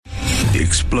the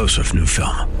explosive new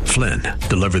film, Flynn,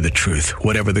 Deliver the Truth,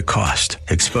 Whatever the Cost,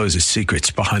 exposes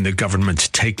secrets behind the government's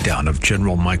takedown of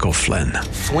General Michael Flynn.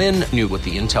 Flynn knew what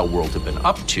the intel world had been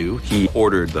up to. He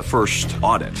ordered the first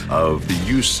audit of the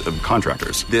use of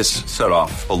contractors. This set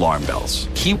off alarm bells.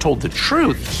 He told the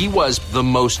truth. He was the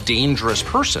most dangerous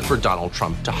person for Donald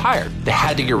Trump to hire. They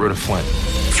had to get rid of Flynn.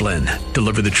 Flynn,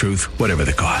 Deliver the Truth, Whatever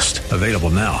the Cost. Available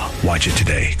now. Watch it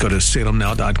today. Go to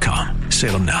salemnow.com.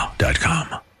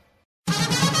 salemnow.com.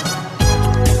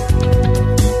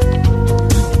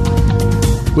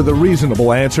 With a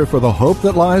reasonable answer for the hope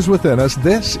that lies within us,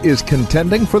 this is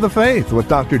Contending for the Faith with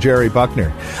Dr. Jerry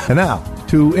Buckner. And now,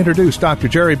 to introduce Dr.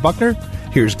 Jerry Buckner,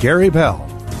 here's Gary Bell.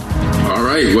 All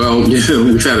right, well,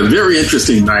 we've had a very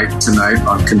interesting night tonight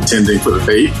on Contending for the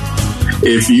Faith.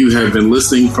 If you have been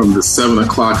listening from the 7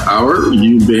 o'clock hour,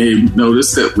 you may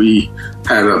notice that we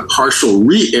had a partial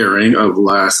re-airing of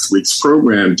last week's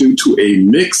program due to a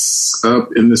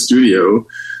mix-up in the studio.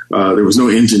 There was no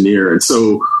engineer, and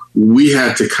so we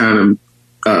had to kind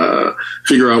of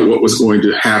figure out what was going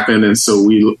to happen. And so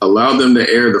we allowed them to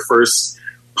air the first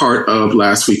part of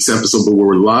last week's episode, but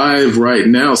we're live right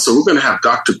now. So we're going to have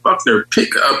Dr. Buckner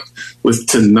pick up with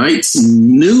tonight's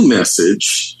new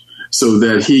message so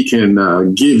that he can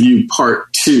give you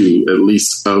part two, at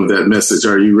least, of that message.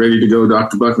 Are you ready to go,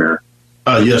 Dr. Buckner?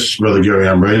 Yes, Brother Gary,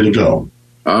 I'm ready to go.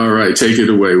 All right, take it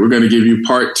away. We're going to give you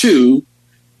part two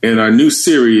in our new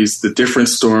series, The Different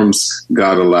Storms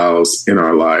God Allows in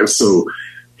Our Lives. So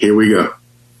here we go.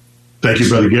 Thank you,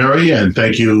 Brother Gary, and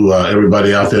thank you,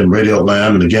 everybody out there in Radio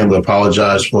Land. And again, we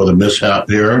apologize for the mishap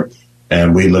here,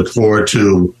 and we look forward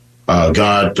to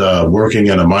God working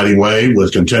in a mighty way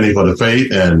with Contending for the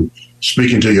Faith and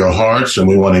speaking to your hearts. And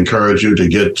we want to encourage you to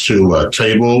get to a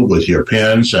table with your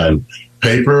pens and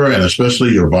paper, and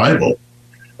especially your Bible.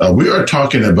 We are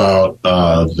talking about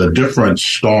the different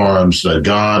storms that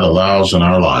God allows in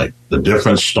our life, the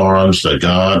different storms that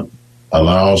God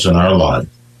allows in our life.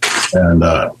 And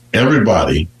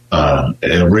everybody,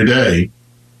 every day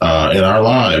in our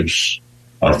lives,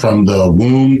 from the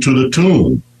womb to the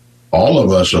tomb, all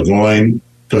of us are going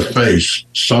to face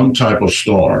some type of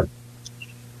storm.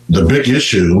 The big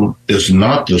issue is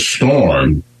not the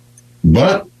storm,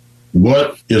 but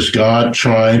what is God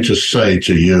trying to say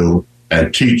to you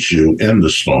and teach you in the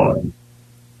storm?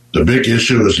 The big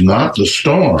issue is not the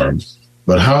storm,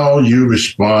 but how you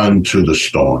respond to the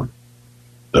storm.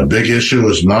 The big issue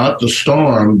is not the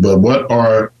storm, but what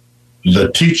are the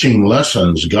teaching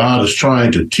lessons God is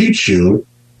trying to teach you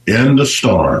in the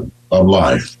storm of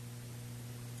life?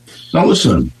 Now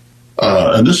listen,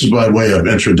 and this is by way of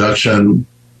introduction,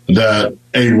 that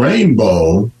a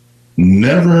rainbow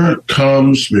never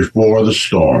comes before the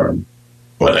storm,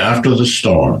 but after the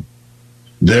storm.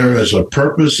 There is a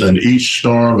purpose in each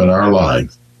storm in our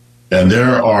life, and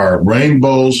there are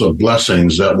rainbows of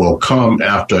blessings that will come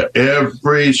after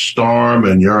every storm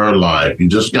in your life. You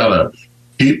just got to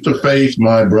keep the faith,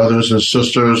 my brothers and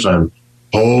sisters, and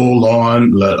hold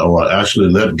on,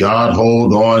 let God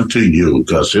hold on to you,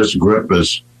 because his grip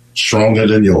is stronger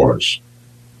than yours.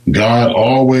 God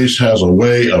always has a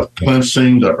way of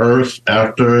cleansing the earth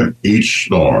after each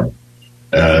storm.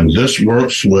 And this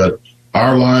works with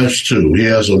our lives too. He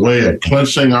has a way of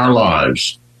cleansing our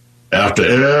lives after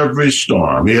every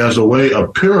storm. He has a way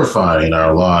of purifying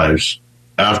our lives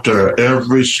after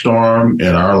every storm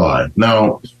in our life.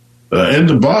 Now, in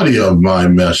the body of my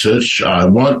message, I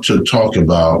want to talk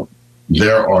about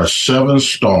there are 7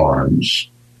 storms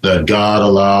that God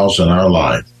allows in our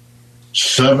life.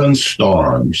 7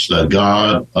 storms that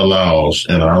God allows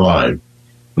in our life.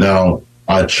 Now,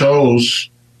 I chose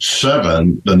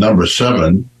 7, the number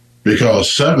 7,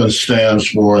 because 7 stands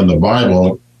for, in the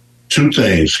Bible, 2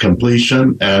 things: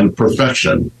 completion and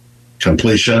perfection.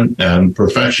 Completion and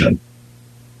perfection.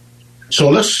 So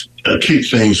let's kick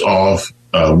things off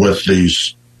with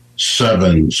these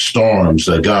 7 storms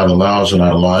that God allows in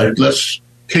our life. Let's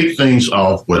kick things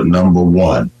off with number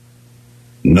 1.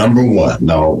 Number 1.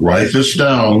 Now, write this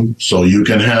down so you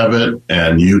can have it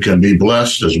and you can be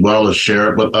blessed as well as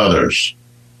share it with others.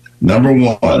 Number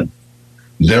 1,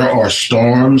 there are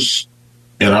storms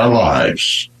in our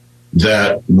lives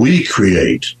that we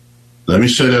create. Let me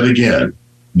say that again.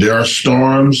 There are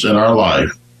storms in our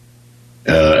life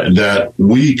that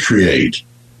we create.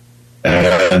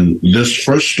 And this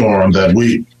first storm that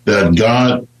we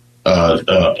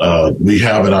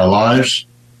have in our lives,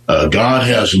 God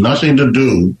has nothing to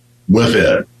do with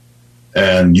it.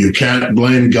 And you can't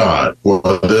blame God for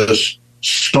this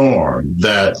storm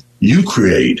that you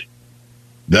create,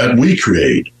 that we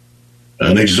create.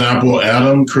 An example,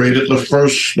 Adam created the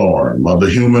first storm of the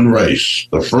human race.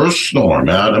 The first storm,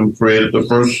 Adam created the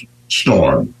first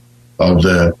storm of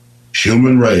the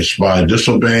human race by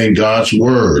disobeying God's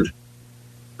word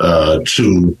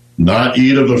to not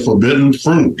eat of the forbidden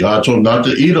fruit. God told him not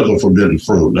to eat of the forbidden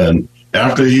fruit. And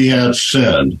after he had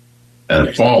sinned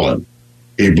and fallen,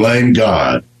 he blamed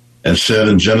God and said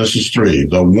in Genesis 3,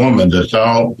 the woman that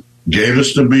thou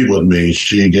gavest to be with me,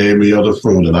 she gave me of the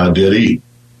fruit, and I did eat.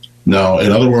 Now,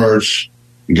 in other words,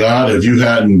 God, if you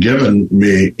hadn't given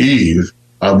me Eve,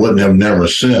 I wouldn't have never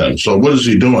sinned. So what is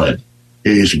he doing?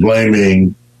 He's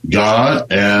blaming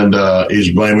God, and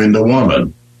he's blaming the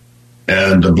woman.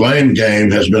 And the blame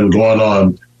game has been going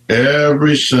on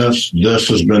ever since this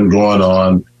has been going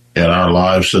on in our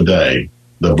lives today,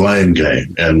 the blame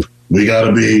game. And we got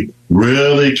to be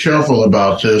really careful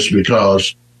about this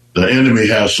because the enemy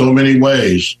has so many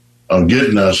ways of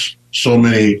getting us so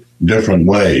many different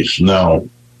ways. Now,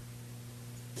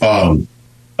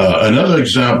 another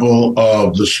example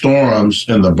of the storms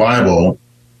in the Bible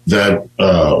that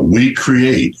we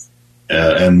create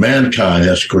and mankind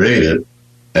has created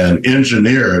and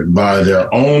engineered by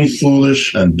their own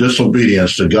foolish and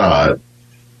disobedience to God,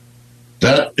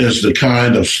 that is the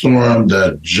kind of storm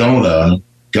that Jonah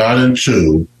got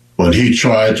into when he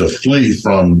tried to flee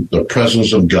from the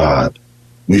presence of God.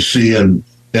 We see in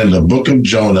the book of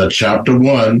Jonah, chapter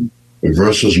 1,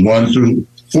 verses 1 through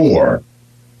 4,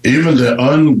 even the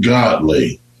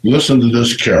ungodly, listen to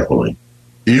this carefully,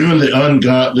 even the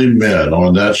ungodly men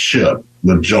on that ship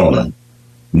with Jonah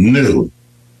knew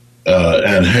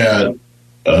and had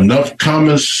enough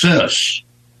common sense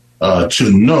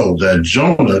to know that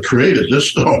Jonah created this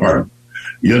storm,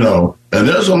 and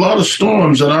there's a lot of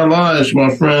storms in our lives,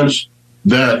 my friends,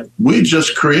 that we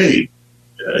just create,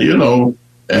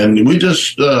 and we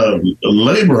just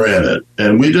labor in it,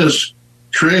 and we just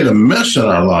create a mess in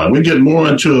our life. We get more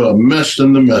into a mess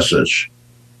than the message.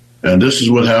 And this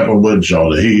is what happened with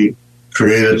Jonah. He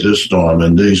created this storm,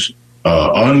 and these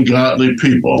ungodly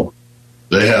people,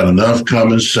 they had enough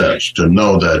common sense to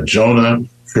know that Jonah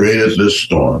created this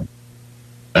storm.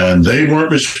 And they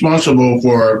weren't responsible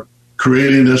for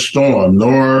creating this storm,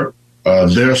 nor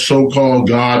their so-called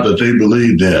God that they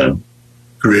believed in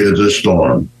created this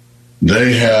storm.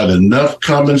 They had enough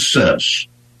common sense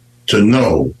to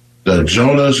know that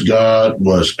Jonah's God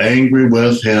was angry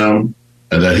with him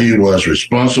and that he was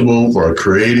responsible for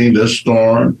creating this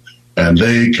storm. And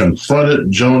they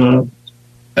confronted Jonah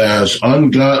as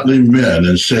ungodly men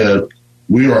and said,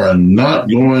 we are not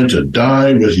going to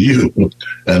die with you.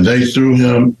 And they threw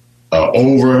him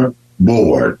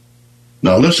overboard.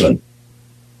 Now, listen,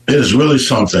 it is really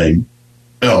something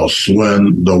else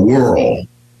when the world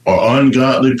or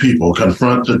ungodly people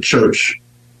confront the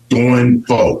church-going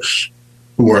folks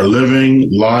who are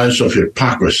living lives of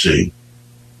hypocrisy,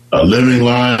 living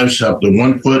lives have the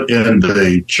one foot in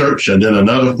the church and then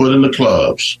another foot in the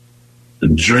clubs,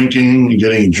 drinking,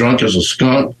 getting drunk as a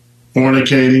skunk,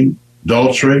 fornicating,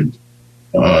 adultery,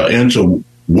 into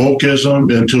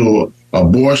wokeism, into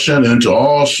abortion, into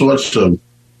all sorts of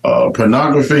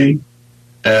pornography.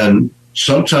 And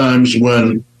sometimes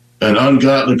when an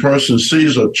ungodly person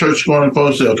sees a church-going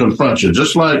folks, they'll confront you,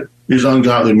 just like these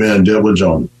ungodly men did with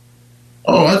Jonah.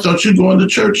 Oh, I thought you're going to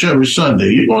church every Sunday.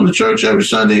 You're going to church every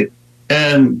Sunday,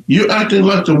 and you're acting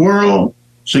like the world.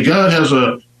 See, God has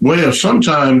a way of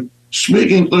sometimes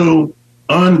speaking through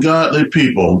ungodly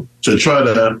people to try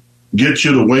to get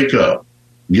you to wake up,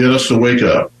 get us to wake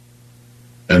up.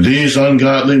 And these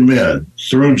ungodly men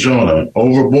threw Jonah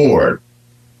overboard,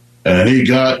 and he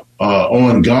got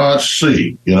on God's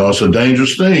sea. It's a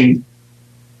dangerous thing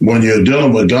when you're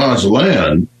dealing with God's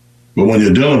land, but when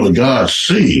you're dealing with God's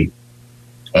sea,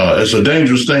 it's a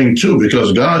dangerous thing, too,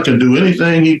 because God can do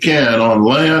anything he can on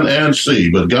land and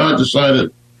sea. But God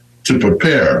decided to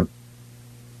prepare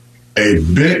a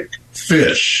big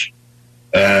fish,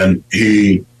 and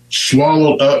he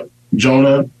swallowed up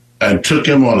Jonah and took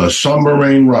him on a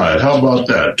submarine ride. How about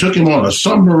that? Took him on a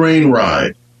submarine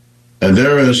ride. And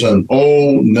there is an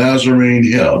old Nazarene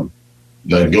hymn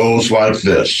that goes like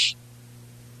this.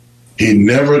 He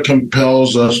never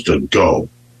compels us to go.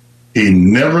 He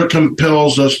never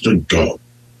compels us to go.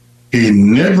 He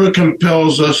never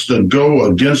compels us to go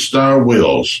against our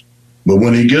wills. But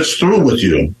when he gets through with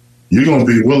you, you're going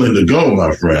to be willing to go,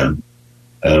 my friend.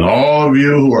 And all of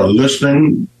you who are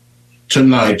listening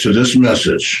tonight to this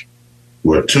message,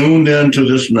 who are tuned in to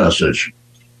this message,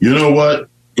 you know what?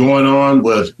 Going on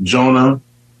with Jonah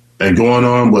and going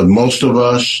on with most of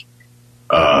us,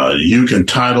 you can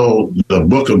title the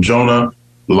book of Jonah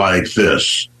like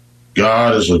this.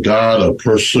 God is a God of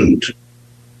pursuit,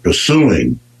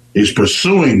 pursuing He's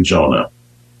pursuing Jonah,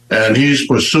 and he's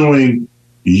pursuing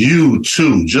you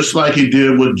too, just like he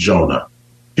did with Jonah.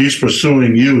 He's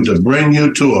pursuing you to bring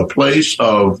you to a place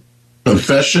of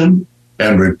confession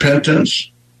and repentance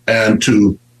and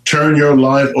to turn your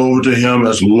life over to him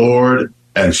as Lord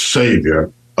and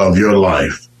Savior of your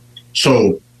life.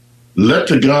 So let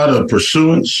the God of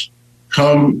pursuance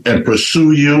come and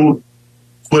pursue you.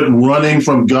 Quit running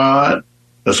from God.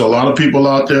 There's a lot of people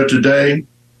out there today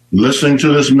listening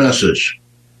to this message.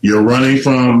 You're running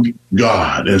from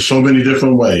God in so many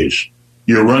different ways.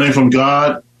 You're running from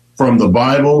God from the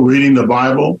Bible, reading the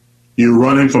Bible. You're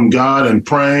running from God and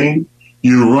praying.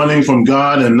 You're running from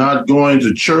God and not going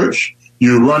to church.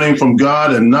 You're running from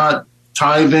God and not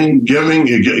tithing, giving,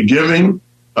 to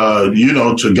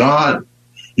God.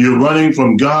 You're running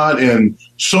from God in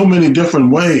so many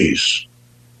different ways,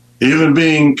 even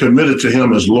being committed to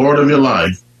him as Lord of your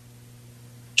life.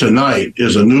 Tonight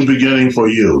is a new beginning for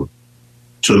you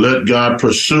to let God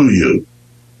pursue you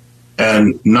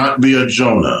and not be a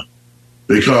Jonah,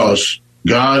 because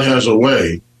God has a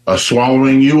way of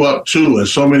swallowing you up too in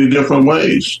so many different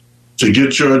ways to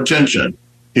get your attention.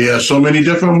 He has so many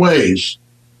different ways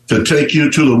to take you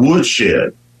to the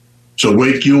woodshed to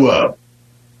wake you up.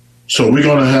 So we're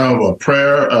going to have a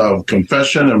prayer of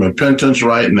confession and repentance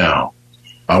right now.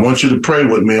 I want you to pray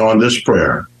with me on this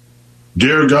prayer.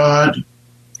 Dear God,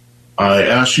 I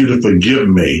ask you to forgive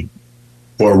me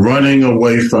for running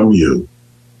away from you.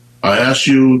 I ask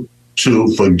you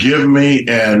to forgive me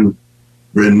and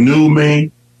renew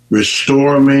me,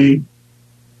 restore me,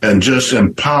 and just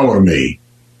empower me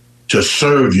to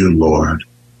serve you, Lord.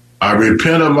 I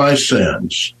repent of my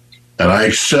sins, and I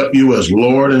accept you as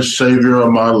Lord and Savior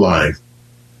of my life.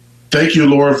 Thank you,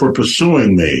 Lord, for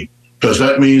pursuing me, because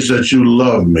that means that you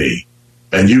love me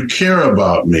and you care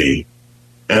about me.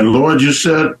 And Lord, you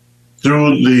said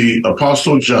through the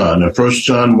Apostle John in 1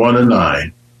 John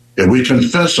 1:9, if we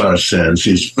confess our sins,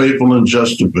 he's faithful and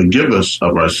just to forgive us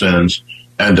of our sins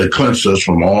and to cleanse us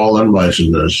from all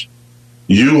unrighteousness.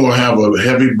 You will have a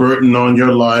heavy burden on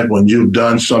your life when you've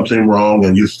done something wrong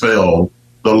and you fail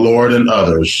the Lord and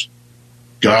others.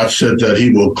 God said that he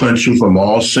will cleanse you from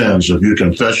all sins if you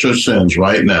confess your sins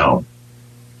right now.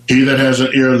 He that has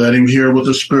an ear, let him hear what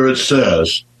the Spirit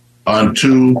says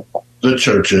unto the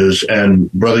churches.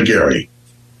 And Brother Gary.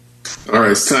 All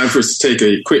right, it's time for us to take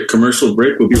a quick commercial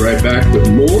break. We'll be right back with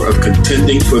more of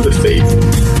Contending for the Faith.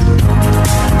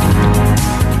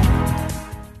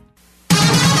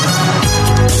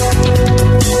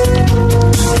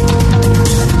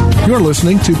 You're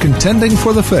listening to Contending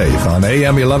for the Faith on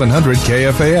AM 1100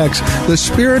 KFAX, the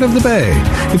Spirit of the Bay.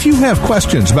 If you have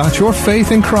questions about your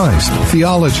faith in Christ,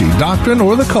 theology, doctrine,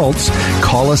 or the cults,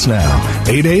 call us now.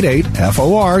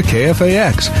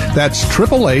 888-FOR-KFAX. That's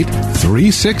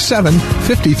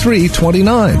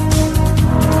 888-367-5329.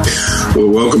 Well,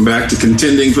 welcome back to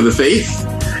Contending for the Faith.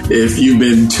 If you've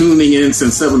been tuning in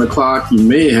since 7 o'clock, you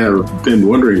may have been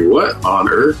wondering what on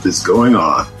earth is going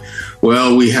on.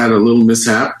 Well, we had a little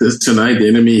mishap tonight. The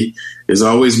enemy is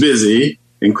always busy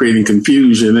and creating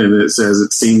confusion, and it says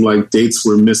it seemed like dates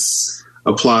were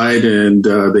misapplied, and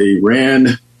they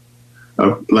ran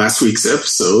last week's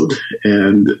episode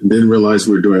and didn't realize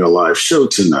we were doing a live show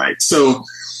tonight. So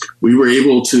we were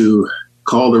able to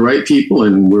call the right people,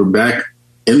 and we're back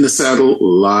in the saddle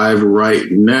live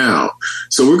right now.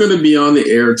 So we're going to be on the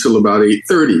air till about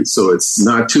 8:30. So it's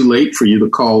not too late for you to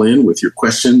call in with your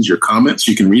questions, your comments.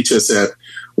 You can reach us at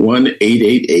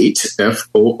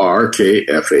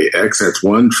 1-888-FORKFAX. That's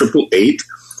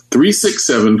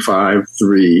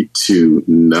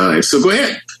 1-888-367-5329. So go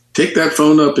ahead, take that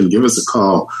phone up and give us a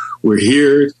call. We're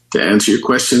here to answer your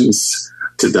questions,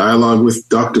 to dialogue with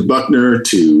Dr. Buckner,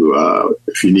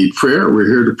 if you need prayer, we're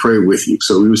here to pray with you.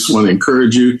 So we just want to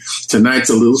encourage you. Tonight's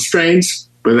a little strange,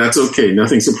 but that's okay.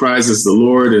 Nothing surprises the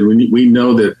Lord, and we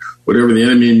know that whatever the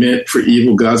enemy meant for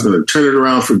evil, God's going to turn it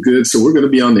around for good. So we're going to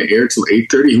be on the air till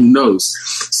 8:30. Who knows?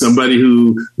 Somebody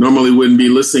who normally wouldn't be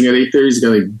listening at 8:30 is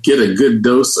going to get a good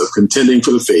dose of contending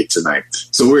for the faith tonight.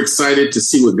 So we're excited to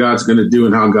see what God's going to do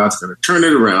and how God's going to turn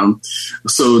it around.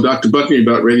 So Dr. Buckner, you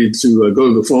about ready to go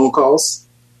to the phone calls?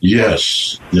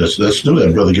 Yes, let's do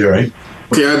that, Brother Gary.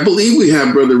 Okay, I believe we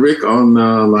have Brother Rick on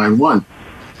line one.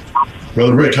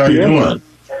 Brother Rick, how you doing?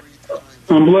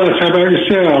 I'm blessed. How about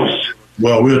yourselves?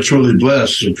 Well, we're truly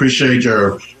blessed. Appreciate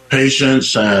your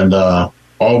patience and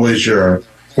always your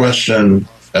question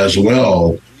as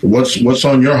well. What's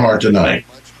on your heart tonight?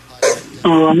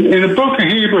 In the book of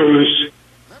Hebrews,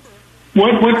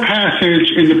 what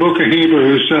passage in the book of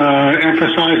Hebrews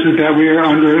emphasizes that we are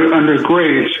under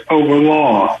grace over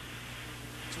law?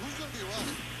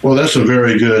 Well, that's a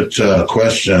very good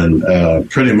question.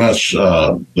 Pretty much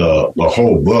the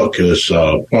whole book is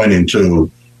pointing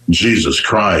to Jesus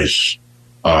Christ,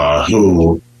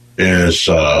 who is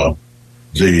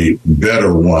the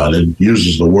better one. It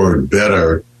uses the word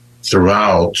better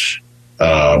throughout,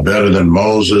 better than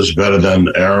Moses, better than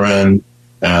Aaron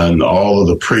and all of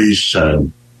the priests,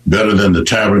 and better than the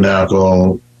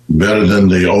tabernacle, better than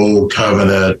the old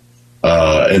covenant.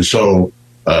 And so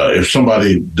if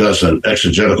somebody does an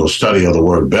exegetical study of the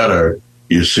word better,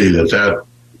 you see that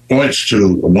points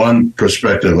to one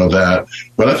perspective of that.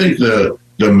 But I think the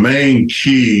main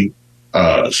key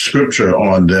scripture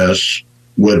on this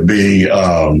would be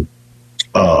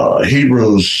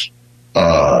Hebrews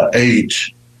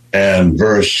 8 and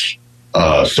verse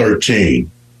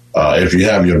 13. If you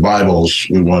have your Bibles,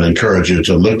 we want to encourage you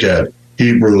to look at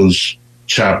Hebrews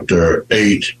chapter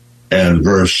 8 and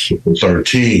verse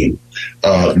 13.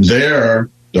 There,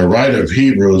 the writer of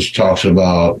Hebrews talks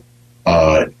about,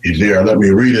 let me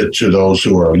read it to those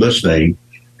who are listening.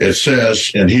 It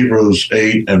says in Hebrews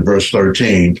 8 and verse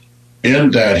 13,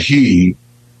 in that he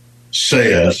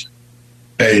saith,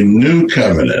 a new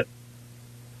covenant,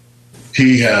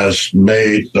 he has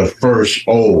made the first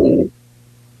old.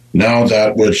 Now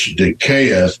that which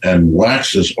decayeth and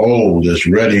waxes old is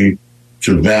ready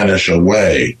to vanish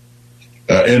away.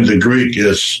 In the Greek,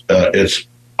 it's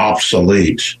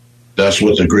obsolete. That's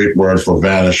what the Greek word for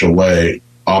vanish away,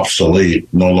 obsolete,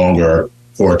 no longer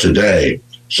for today.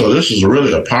 So this is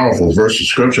really a powerful verse of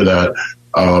scripture that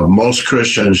most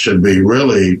Christians should be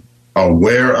really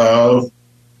aware of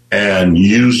and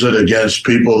use it against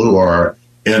people who are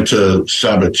into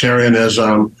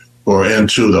Sabbatarianism or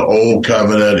into the old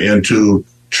covenant, into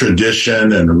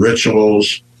tradition and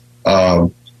rituals,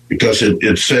 because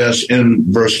it says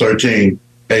in verse 13,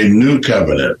 a new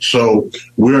covenant. So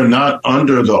we're not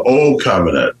under the old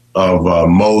covenant of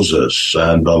Moses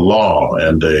and the law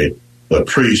and the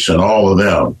priests and all of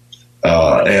them.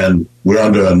 And we're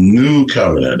under a new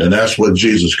covenant. And that's what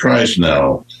Jesus Christ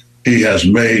now, he has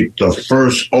made the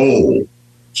first old.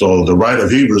 So the writer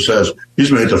of Hebrews says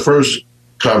he's made the first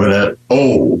covenant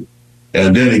old.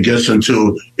 And then he gets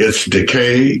into it's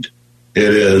decayed.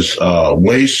 It is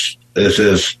waste. It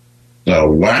is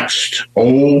waxed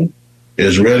old,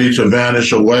 is ready to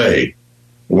vanish away.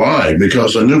 Why?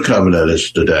 Because a new covenant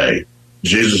is today.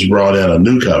 Jesus brought in a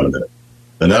new covenant.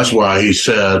 And that's why he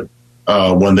said,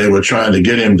 when they were trying to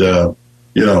get him to,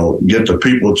 get the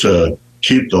people to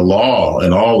keep the law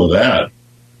and all of that,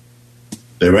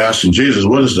 they were asking Jesus,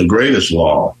 what is the greatest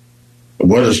law?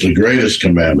 What is the greatest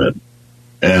commandment?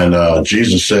 And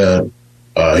Jesus said,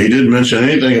 he didn't mention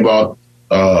anything about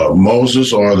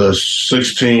Moses or the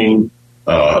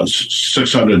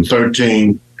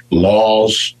 613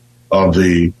 laws of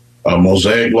the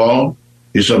Mosaic law.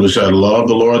 He simply said, love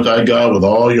the Lord thy God with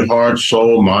all your heart,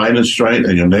 soul, mind, and strength,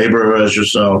 and your neighbor as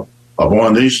yourself.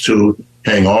 Upon these two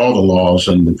hang all the laws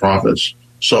and the prophets.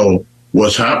 So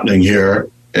what's happening here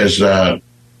is that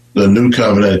the new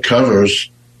covenant covers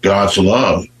God's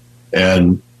love,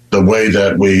 and the way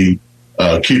that we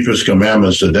keep his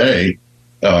commandments today,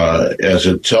 as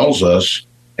it tells us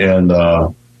in,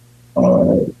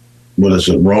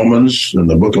 Romans, in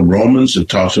the book of Romans, it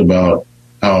talks about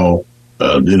how,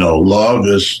 love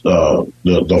is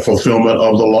the fulfillment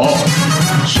of the law.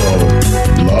 So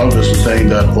love is the thing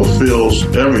that fulfills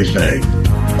everything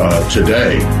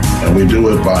today, and we do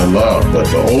it by love. But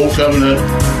the old covenant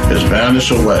is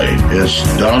vanished away. It's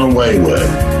done away with.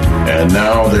 And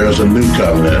now there's a new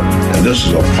covenant. And this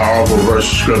is a powerful verse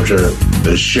of scripture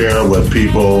to share with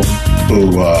people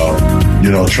who,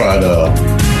 try to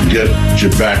get you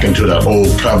back into that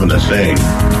old covenant thing.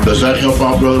 Does that help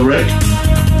out, Brother Rick?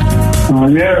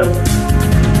 Yeah.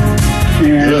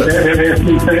 And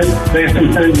basically says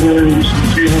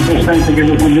Jesus is saying to give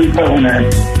us a new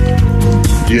covenant.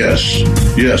 Yes.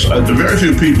 Very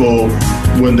few people,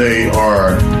 when they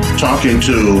are talking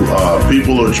to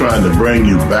people who are trying to bring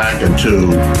you back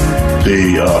into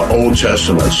the Old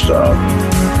Testament stuff,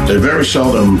 they very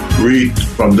seldom read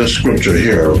from this scripture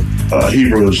here,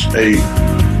 Hebrews 8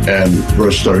 and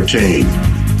verse 13.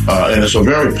 And it's a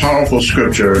very powerful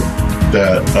scripture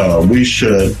that we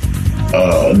should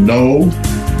know,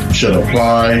 should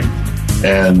apply,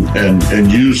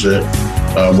 and use it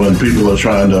when people are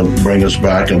trying to bring us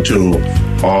back into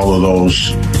all of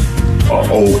those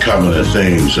old covenant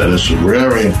things. And it's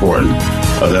very important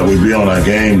that we be on our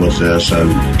game with this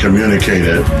and communicate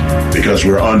it, because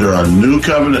we're under a new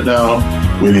covenant now.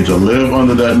 We need to live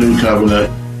under that new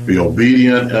covenant, be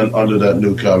obedient and under that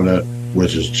new covenant,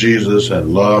 which is Jesus,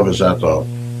 and love is at the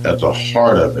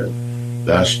heart of it.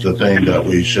 That's the thing that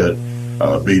we should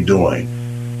be doing.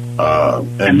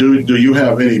 And do you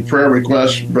have any prayer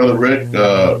requests, Brother Rick?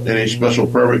 Any special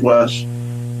prayer requests?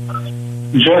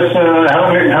 Just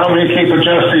help me keep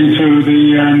adjusting to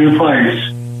the new place.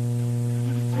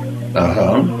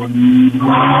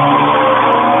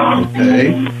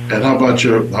 Okay. And how about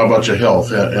your health?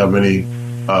 Have any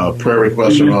prayer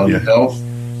requests around your health?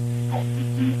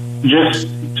 Just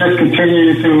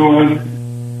continue to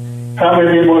help me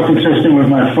be more consistent with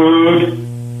my food,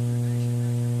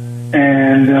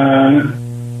 and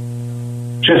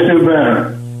just do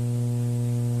better.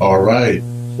 All right.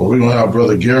 Well, we're going to have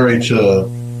Brother Gary to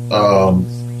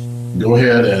go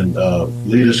ahead and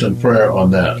lead us in prayer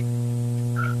on that.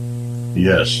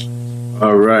 Yes.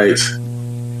 All right.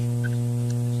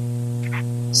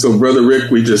 So, Brother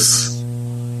Rick, we just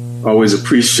always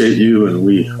appreciate you, and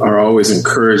we are always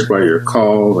encouraged by your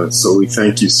call. And so we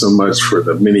thank you so much for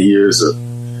the many years of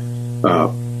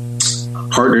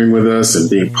partnering with us and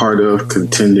being part of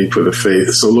Contending for the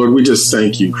Faith. So, Lord, we just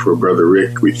thank you for Brother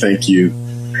Rick. We thank you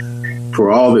for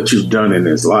all that you've done in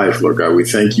his life, Lord God. We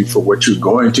thank you for what you're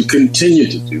going to continue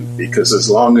to do, because as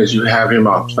long as you have him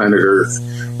on planet Earth,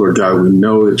 Lord God, we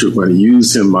know that you're going to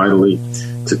use him mightily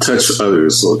to touch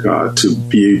others, Lord God, to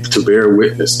bear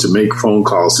witness, to make phone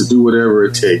calls, to do whatever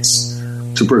it takes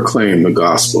to proclaim the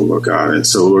gospel, Lord God. And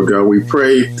so, Lord God, we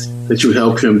pray that you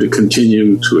help him to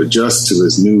continue to adjust to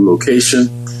his new location.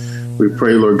 We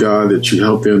pray, Lord God, that you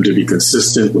help him to be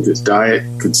consistent with his diet,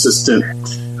 consistent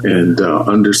and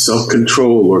under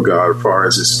self-control, Lord God, as far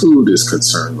as his food is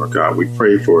concerned, Lord God. We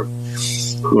pray for,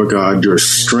 Lord God, your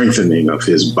strengthening of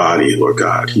his body, Lord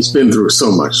God. He's been through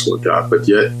so much, Lord God, but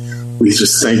yet we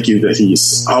just thank you that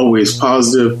he's always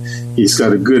positive. He's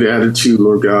got a good attitude,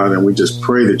 Lord God, and we just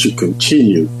pray that you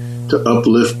continue to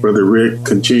uplift Brother Rick,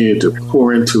 continue to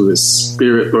pour into his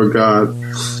spirit, Lord God,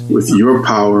 with your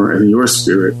power and your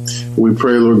spirit. We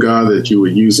pray, Lord God, that you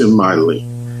would use him mightily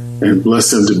and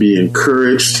bless him to be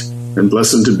encouraged and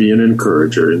bless him to be an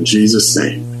encourager. In Jesus'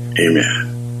 name,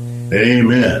 amen.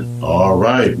 Amen. All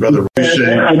right, Brother Rick. I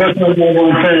just want to say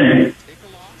one thing.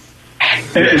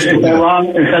 It's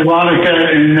ironic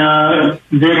that in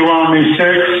Deuteronomy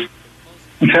 6,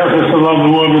 it tells us to love the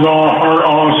Lord with all our heart,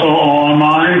 also all our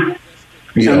mind.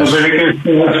 Yes. And Leviticus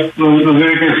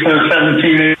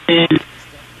 17:18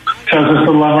 tells us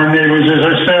to love our neighbors as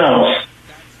ourselves.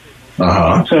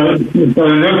 So the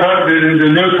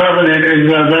new covenant is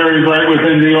very right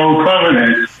within the old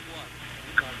covenant.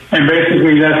 And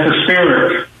basically that's the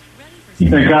spirit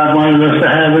that God wanted us to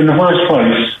have in the first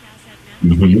place.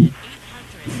 Mm-hmm.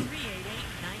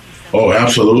 Oh,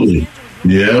 absolutely.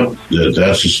 Yeah,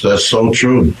 that's so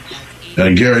true.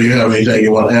 And Gary, you have anything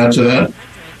you want to add to that?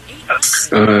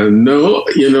 No,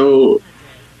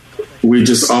 we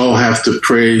just all have to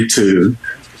pray to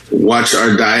watch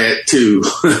our diet too.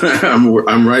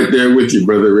 I'm right there with you,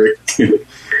 Brother Rick,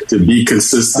 to be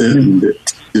consistent and to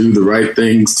do the right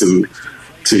things to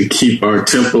keep our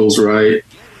temples right.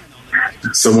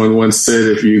 Someone once said,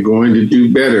 if you're going to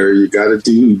do better, you got to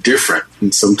do different.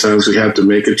 And sometimes we have to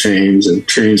make a change and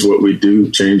change what we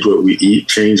do, change what we eat,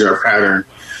 change our pattern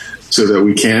so that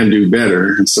we can do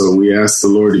better. And so we ask the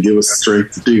Lord to give us the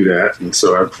strength to do that. And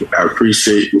so I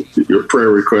appreciate your prayer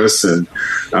requests, and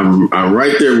I'm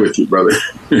right there with you, brother.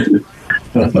 Amen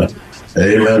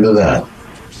to that.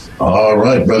 All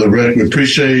right, Brother Rick, we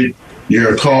appreciate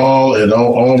your call and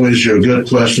always your good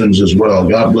questions as well.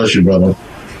 God bless you, brother.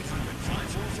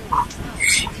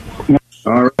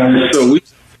 All right. So we,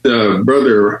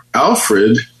 Brother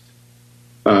Alfred,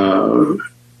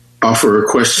 offer a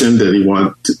question that he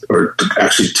wants, or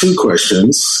actually two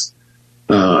questions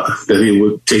that he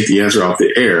would take the answer off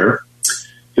the air.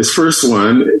 His first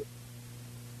one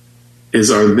is,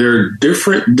 are there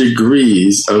different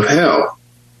degrees of hell?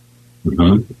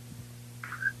 Mm-hmm.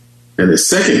 And the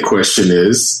second question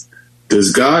is,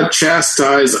 does God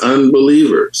chastise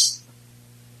unbelievers?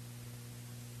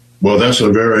 Well, that's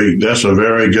a very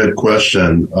good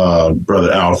question,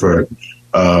 Brother Alfred.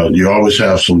 You always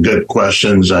have some good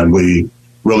questions, and we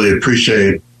really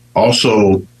appreciate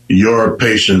also your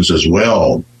patience as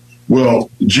well. Well,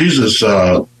 Jesus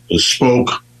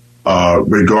spoke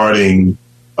regarding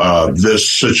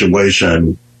this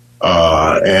situation,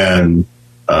 and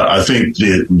I think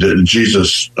that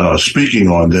Jesus speaking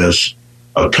on this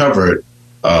covered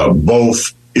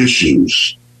both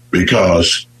issues,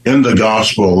 because in the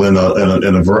gospel, in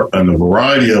a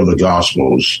variety of the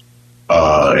gospels,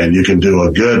 and you can do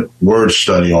a good word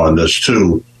study on this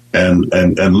too, and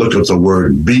look at the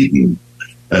word beaten.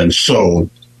 And so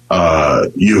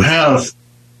you have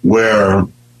where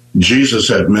Jesus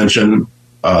had mentioned,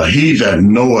 he that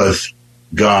knoweth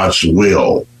God's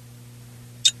will.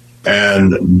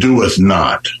 and doeth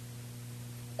not.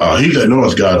 He that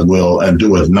knoweth God's will and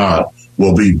doeth not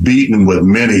will be beaten with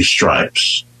many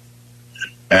stripes.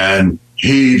 And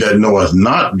he that knoweth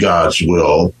not God's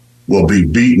will be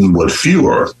beaten with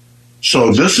fewer.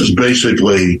 So this is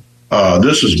basically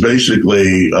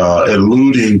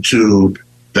alluding to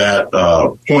that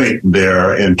point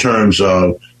there in terms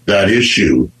of that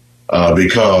issue,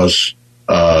 because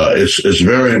it's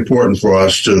very important for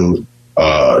us to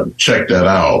check that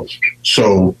out.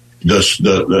 So just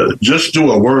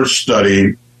do a word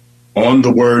study on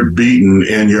the word beaten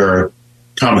in your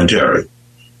commentary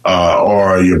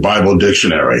or your Bible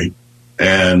dictionary.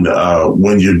 And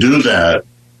when you do that,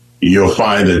 you'll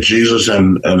find that Jesus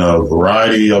and a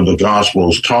variety of the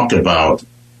Gospels talk about,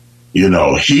 he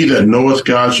that knoweth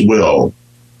God's will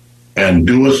and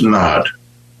doeth not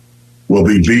will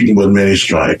be beaten with many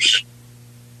stripes.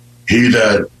 He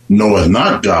that knoweth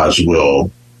not God's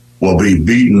will be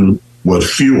beaten with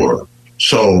fewer.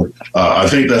 So I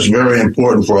think that's very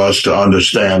important for us to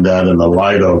understand that in the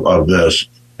light of this.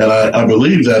 And I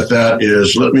believe that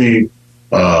is, let me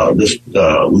just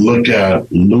look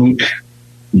at Luke,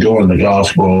 go in the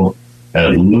Gospel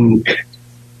at Luke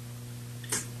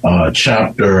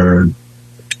chapter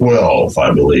 12,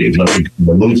 I believe.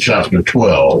 Luke chapter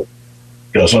 12,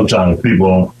 because sometimes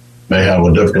people may have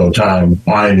a difficult time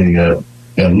finding it.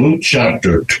 In Luke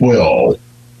chapter 12,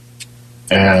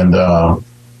 and I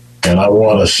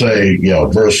want to say,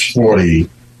 verse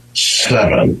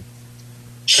 47.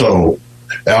 So,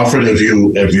 Alfred, if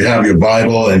you have your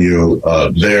Bible and you're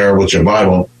there with your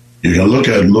Bible, you can look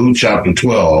at Luke chapter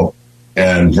 12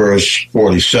 and verse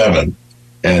 47.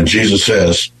 And Jesus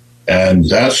says, and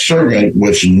that servant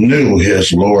which knew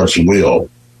his Lord's will.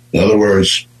 In other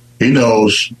words, he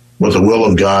knows what the will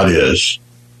of God is.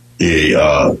 He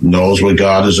knows what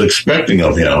God is expecting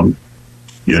of him.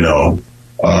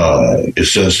 It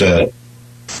says that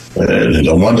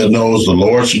the one that knows the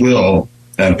Lord's will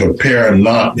and prepare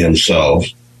not himself,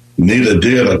 neither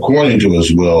did according to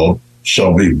his will,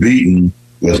 shall be beaten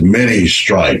with many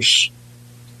stripes.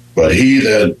 But he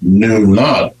that knew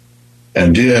not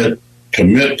and did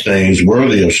commit things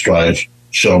worthy of stripes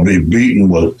shall be beaten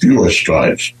with fewer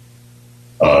stripes.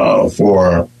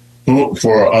 For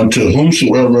unto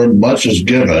whomsoever much is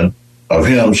given, of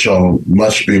him shall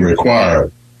much be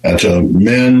required. And to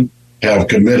men have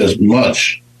committed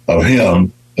much, of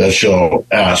him that shall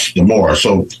ask the more.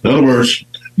 So, in other words,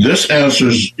 this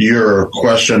answers your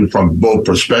question from both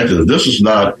perspectives. This is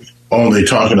not only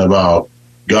talking about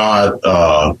God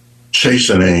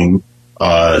chastising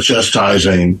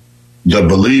the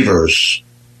believers,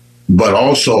 but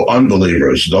also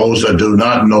unbelievers, those that do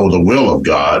not know the will of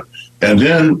God. And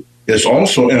then it's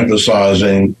also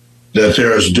emphasizing that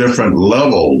there's different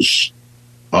levels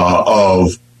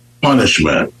of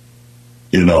punishment,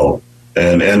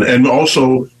 and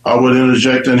also I would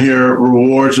interject in here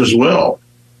rewards as well,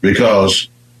 because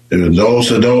those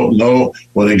that don't know,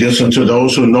 when it gets into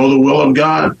those who know the will of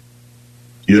God,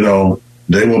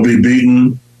 they will be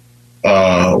beaten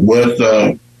with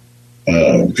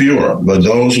fewer. But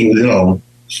those who,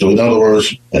 so in other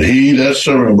words, and he that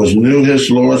servant was knew his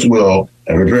Lord's will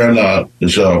and prepared not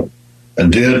himself,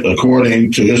 and did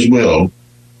according to his will,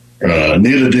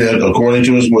 neither did according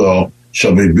to his will,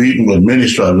 shall be beaten with many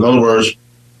stripes. In other words,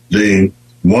 the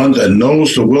one that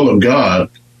knows the will of God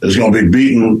is going to be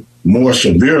beaten more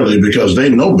severely because they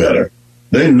know better.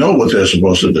 They know what they're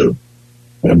supposed to do.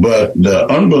 But the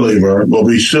unbeliever will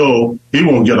be he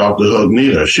won't get off the hook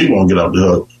neither. She won't get off the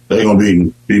hook. They're going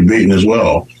to be beaten as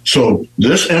well. So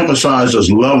this emphasizes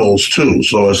levels too.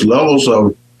 So it's levels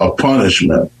of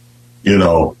punishment, and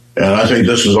I think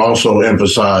this is also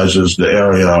emphasizes the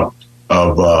area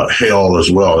of hell as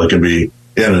well. It can be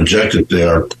interjected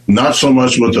there, not so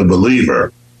much with the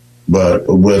believer, but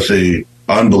with the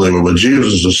unbeliever. But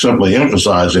Jesus is simply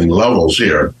emphasizing levels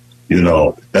here,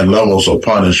 and levels of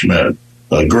punishment,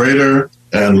 greater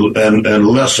and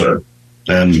lesser.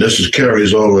 And this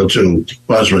carries over to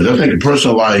punishment. I think a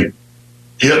person like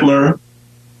Hitler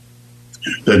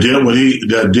that did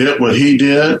what he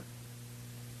did,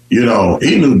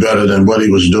 he knew better than what he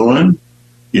was doing,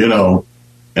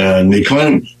 and he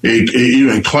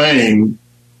even claimed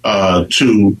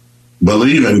to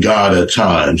believe in God at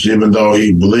times, even though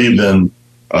he believed in,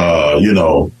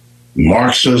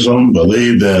 Marxism,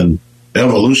 believed in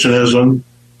evolutionism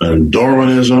and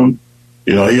Darwinism.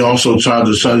 He also tried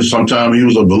to say sometimes he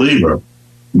was a believer,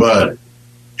 but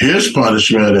his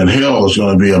punishment in hell is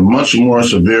going to be much more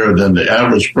severe than the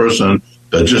average person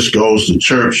that just goes to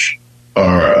church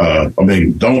or,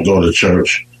 don't go to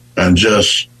church and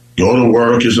just go to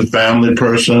work as a family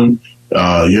person.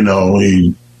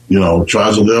 He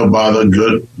tries to live by the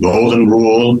good golden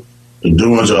rule, to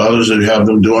do unto others if you have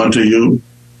them do unto you,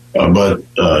 but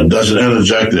doesn't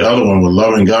interject the other one with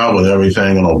loving God with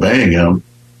everything and obeying him.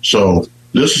 So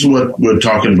this is what we're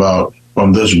talking about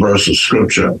from this verse of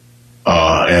Scripture,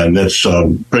 and it's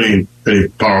a pretty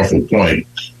powerful point.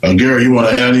 Gary, you want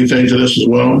to add anything to this as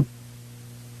well?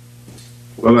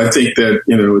 Well, I think that,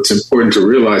 it's important to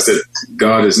realize that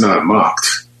God is not mocked.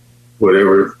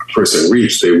 Whatever a person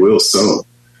reaps, they will sow.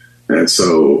 And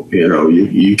so,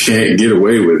 you can't get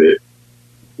away with it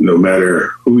no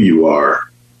matter who you are.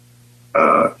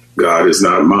 God is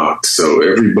not mocked. So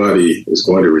everybody is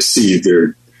going to receive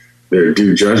their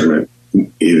due judgment.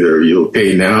 Either you'll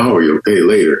pay now or you'll pay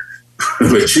later,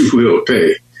 but you will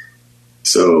pay.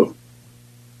 So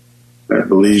I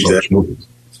believe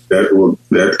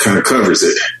that kind of covers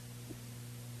it.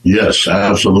 Yes,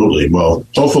 absolutely. Well,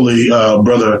 hopefully,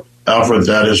 Brother Alfred,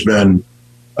 that has been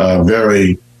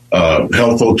very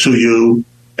helpful to you,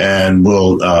 and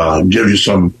will give you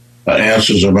some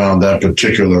answers around that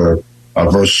particular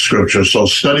verse of Scripture. So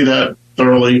study that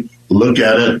thoroughly, look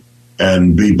at it,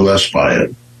 and be blessed by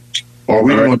it. Or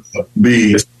we want to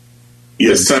be...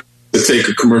 It's time to take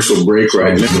a commercial break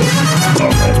right now. All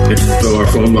right. So our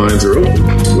phone lines are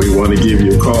open. We want to give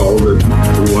you a call. We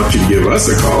want you to give us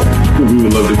a call. We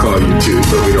would love to call you too,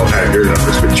 but we don't have your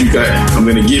numbers. But I'm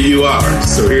going to give you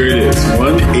ours. So here it is: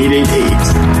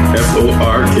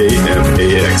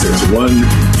 1-888-FORKFAX. That's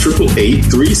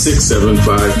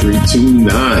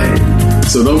 1-888-367-5329.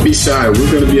 So don't be shy.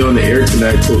 We're going to be on the air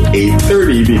tonight till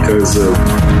 8:30 because of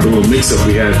the little mix-up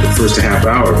we had the first half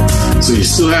hour. So you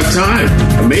still have time.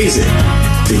 Amazing.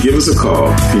 To give us a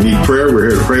call. If you need prayer,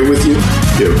 we're here to pray with you.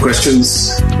 If you have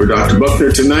questions for Dr.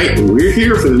 Buckner tonight, we're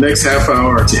here for the next half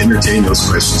hour to entertain those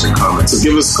questions and comments. So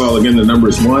give us a call. Again, the number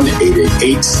is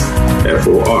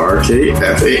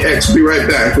 1-888-FORKFAX. We'll be right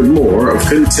back with more of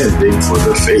Contending for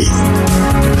the Faith.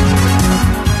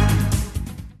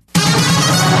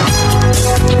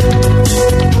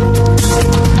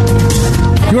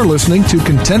 You're listening to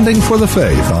Contending for the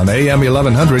Faith on AM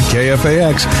 1100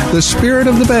 KFAX, the Spirit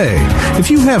of the Bay. If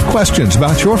you have questions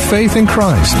about your faith in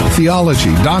Christ,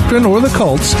 theology, doctrine, or the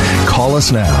cults, call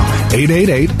us now.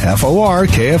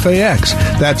 888-FOR-KFAX.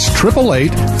 That's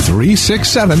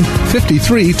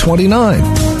 888-367-5329.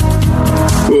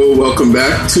 Well, welcome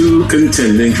back to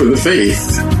Contending for the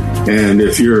Faith. And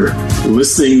if you're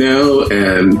listening now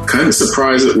and kind of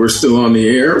surprised that we're still on the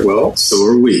air, well, so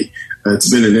are we.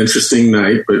 It's been an interesting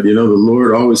night, but the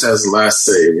Lord always has the last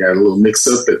say. We had a little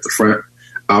mix-up at the front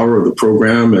hour of the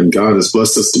program, and God has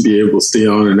blessed us to be able to stay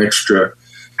on an extra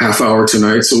half hour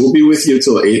tonight. So we'll be with you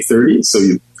till 8:30.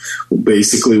 So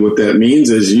basically what that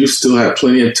means is you still have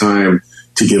plenty of time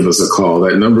to give us a call.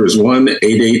 That number is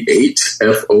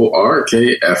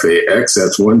 1-888-FORKFAX.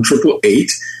 That's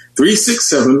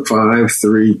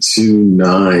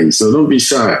 1-888-367-5329. So don't be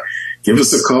shy. Give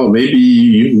us a call. Maybe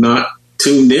you've not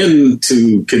tuned in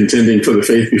to Contending for the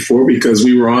Faith before because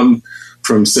we were on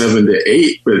from 7 to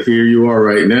 8, but here you are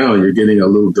right now, and you're getting a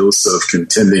little dose of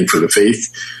Contending for the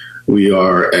Faith. We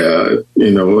are, an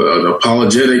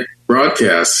apologetic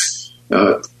broadcast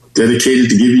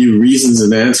dedicated to give you reasons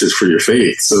and answers for your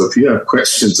faith. So if you have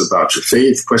questions about your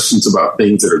faith, questions about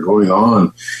things that are going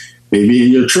on, maybe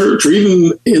in your church or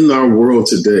even in our world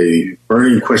today,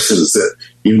 burning questions that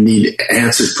you need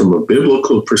answers from a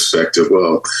biblical perspective,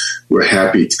 well, we're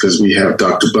happy because we have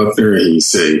Dr. Buckner.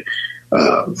 He's a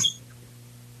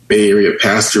Bay Area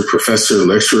pastor, professor,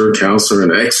 lecturer, counselor,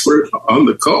 and expert on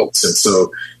the cults. And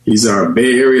so he's our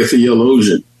Bay Area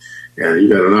theologian. And you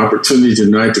got an opportunity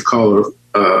tonight to call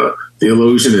a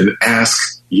theologian and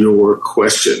ask your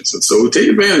questions. And so we'll take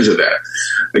advantage of that.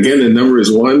 Again, the number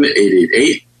is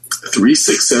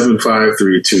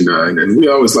 1-888-367-5329. And we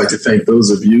always like to thank those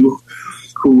of you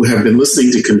who have been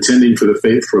listening to Contending for the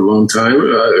Faith for a long time.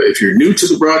 If you're new to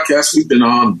the broadcast, we've been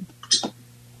on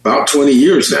about 20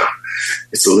 years now.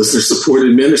 It's a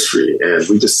listener-supported ministry, and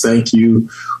we just thank you,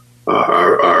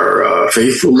 our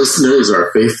faithful listeners,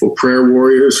 our faithful prayer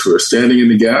warriors who are standing in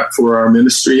the gap for our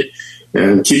ministry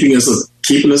and keeping us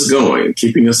going,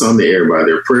 keeping us on the air by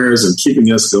their prayers and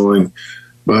keeping us going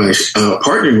by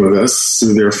partnering with us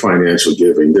through their financial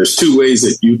giving. There's two ways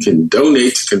that you can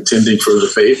donate to Contending for the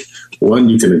Faith. One,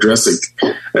 you can address a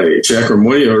check or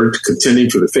money order to Contending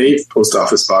for the Faith, Post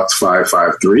Office Box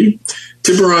 553,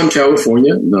 Tiburon,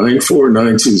 California,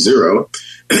 94920.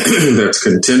 That's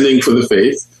Contending for the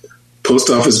Faith, Post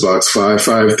Office Box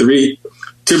 553.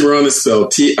 Tiburon is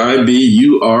spelled Tiburon,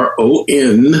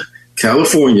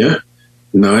 California,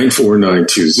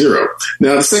 94920.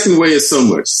 Now, the second way is so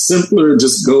much simpler.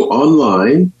 Just go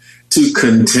online to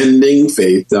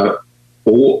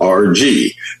contendingfaith.org.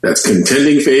 That's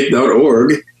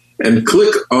contendingfaith.org, and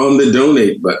click on the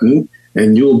donate button,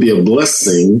 and you'll be a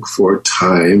blessing for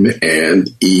time and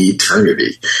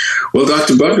eternity. Well,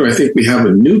 Dr. Butler, I think we have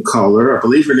a new caller. I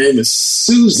believe her name is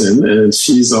Susan, and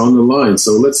she's on the line.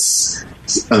 So let's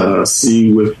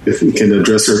see if we can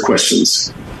address her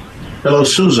questions. Hello,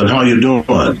 Susan. How are you doing?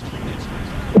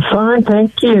 Fine,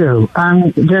 thank you.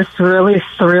 I'm just really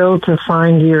thrilled to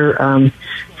find your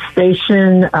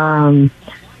station.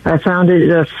 I found it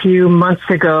a few months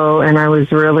ago, and I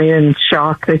was really in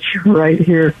shock that you're right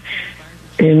here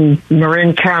in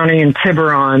Marin County in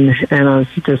Tiburon, and I was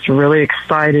just really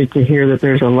excited to hear that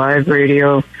there's a live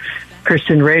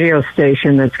Christian radio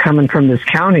station that's coming from this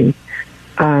county.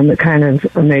 It kind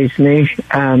of amazed me.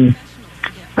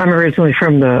 I'm originally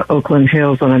from the Oakland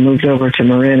Hills, and I moved over to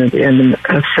Marin at the end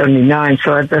of 79,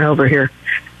 so I've been over here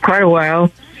quite a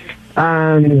while.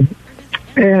 And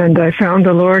I found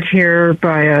the Lord here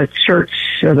by a church,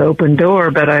 the Open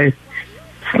Door, but I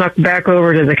snuck back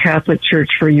over to the Catholic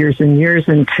Church for years and years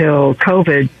until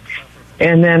COVID.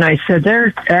 And then I said,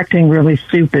 they're acting really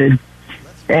stupid.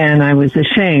 And I was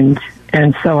ashamed.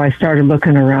 And so I started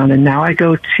looking around. And now I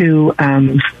go to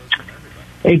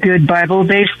a good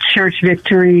Bible-based church,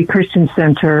 Victory Christian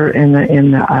Center in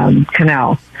the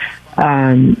Canal.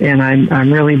 And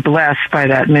I'm really blessed by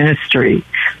that ministry.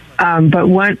 But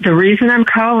the reason I'm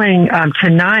calling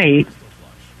tonight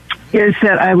is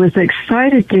that I was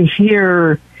excited to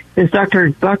hear, as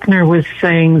Dr. Buckner was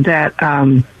saying, that,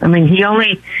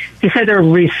 he said there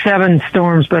would be 7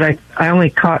 storms, but I only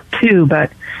caught 2.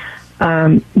 But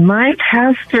my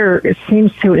pastor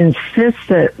seems to insist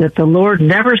that the Lord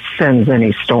never sends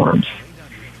any storms.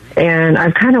 And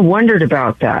I've kind of wondered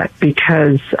about that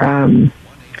because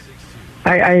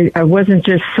I wasn't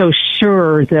just so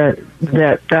sure that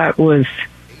was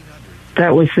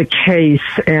the case.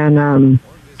 And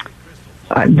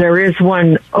there is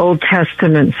one Old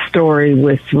Testament story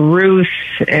with Ruth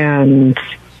and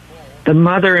the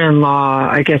mother-in-law,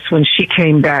 I guess, when she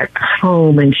came back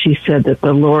home and she said that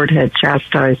the Lord had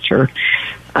chastised her.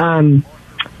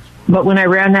 But when I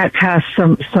ran that past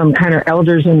some kind of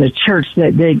elders in the church,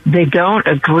 that they don't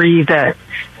agree that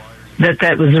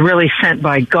was really sent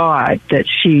by God, that's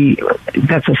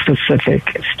a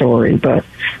specific story. But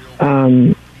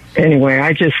anyway,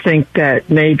 I just think that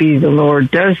maybe the Lord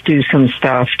does do some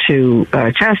stuff to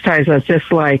chastise us,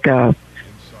 just like a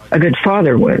good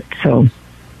father would. So,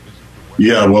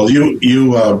 yeah, well, you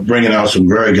bringing out some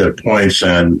very good points.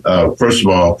 And first of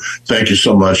all, thank you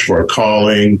so much for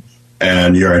calling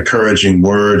and your encouraging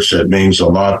words. It means a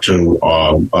lot to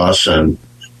us, and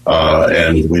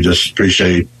we just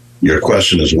appreciate your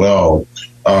question as well.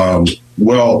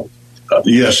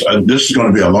 Yes, this is going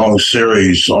to be a long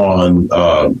series on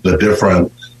the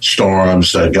different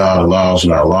storms that God allows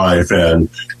in our life. And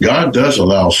God does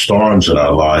allow storms in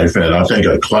our life. And I think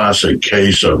a classic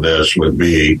case of this would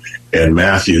be in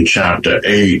Matthew chapter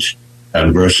 8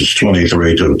 and verses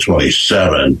 23 to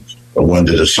 27, when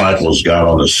the disciples got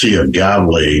on the Sea of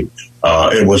Galilee.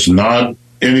 It was not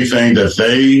anything that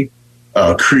they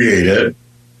created,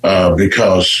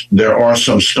 because there are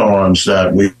some storms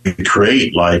that we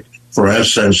create. Like, for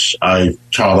instance, I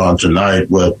taught on tonight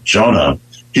with Jonah.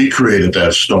 He created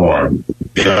that storm.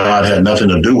 God had nothing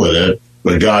to do with it,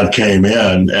 but God came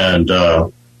in and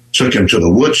took him to the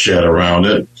woodshed around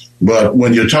it. But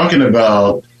when you're talking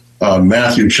about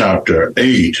Matthew chapter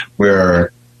 8,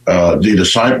 where the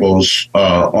disciples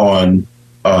on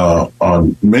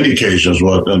many occasions,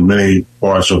 in many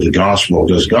parts of the gospel,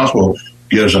 this gospel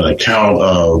gives an account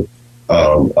of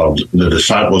the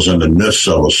disciples in the midst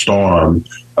of a storm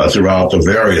throughout the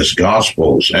various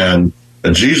gospels. And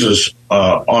Jesus,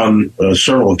 on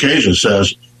several occasions,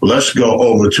 says, let's go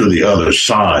over to the other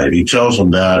side. He tells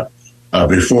them that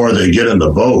before they get in the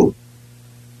boat.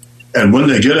 And when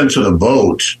they get into the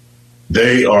boat,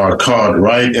 they are caught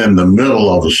right in the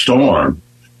middle of a storm,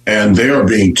 and they are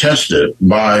being tested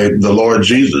by the Lord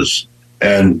Jesus.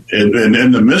 And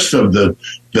in the midst of the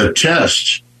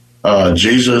test,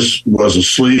 Jesus was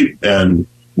asleep. And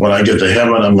when I get to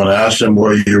heaven, I'm going to ask him,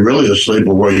 were you really asleep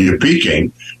or were you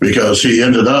peaking? Because he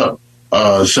ended up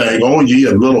saying, oh, ye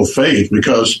of little faith,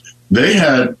 because they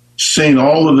had seen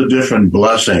all of the different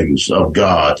blessings of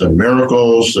God, the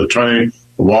miracles, the turning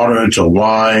water into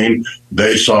wine.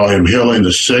 They saw him healing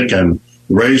the sick and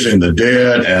raising the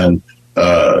dead, and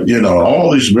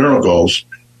all these miracles,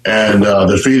 and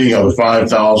the feeding of the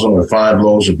 5,000 with 5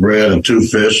 loaves of bread and 2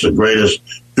 fish, the greatest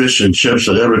fish and chips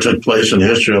that ever took place in the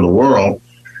history of the world.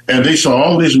 And they saw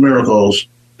all these miracles,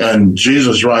 and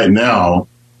Jesus right now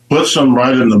puts them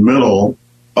right in the middle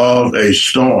of a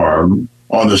storm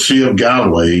on the Sea of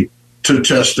Galilee to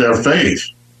test their faith,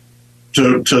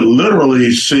 to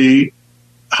literally see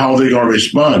how they're going to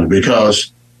respond,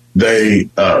 because they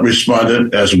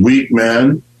responded as weak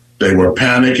men. They were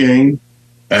panicking,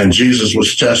 and Jesus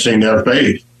was testing their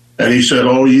faith. And he said,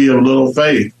 "Oh, ye of little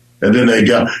faith." And then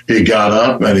he got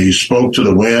up and he spoke to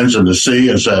the winds and the sea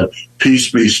and said, "Peace,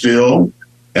 be still."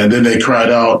 And then they cried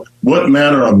out, "What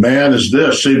manner of man is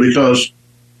this?" See, because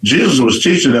Jesus was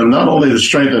teaching them not only to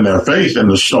strengthen their faith in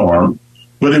the storm,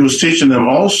 but he was teaching them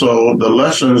also the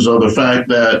lessons of the fact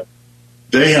that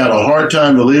they had a hard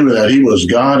time believing that he was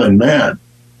God and man.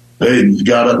 They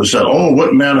got up and said, "Oh,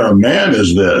 what manner of man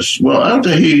is this?" Well, after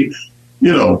he,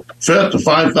 fed the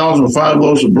 5,000 with 5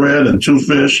 loaves of bread and 2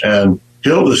 fish and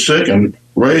healed the sick and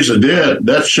raised the dead,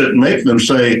 that should make them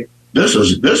say, this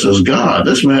is God.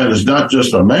 This man is not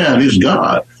just a man, he's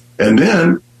God. And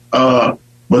then, but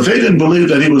they didn't believe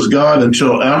that he was God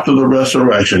until after the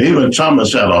resurrection. Even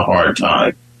Thomas had a hard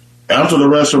time. After the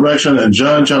resurrection in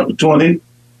John chapter 20,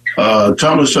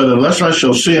 Thomas said, "Unless I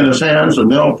shall see in his hands a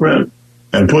nail print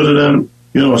and put it in,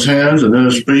 his hands and in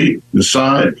his feet, the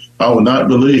side, I will not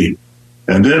believe."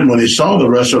 And then when he saw the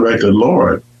resurrected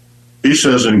Lord, he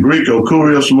says in Greek, "O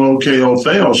kurios mo ke o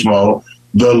theos mo,"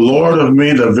 the Lord of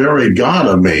me, the very God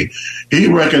of me. He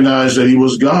recognized that he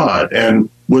was God. And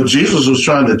what Jesus was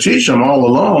trying to teach him all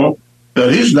along,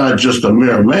 that he's not just a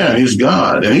mere man, he's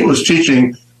God. And he was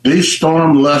teaching these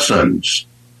storm lessons.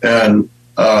 And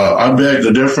I beg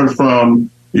to differ from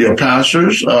your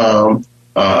pastors.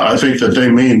 I think that they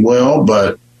mean well,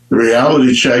 but the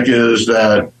reality check is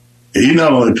that he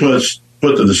not only put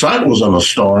the disciples in a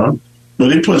storm,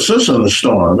 but he puts us in a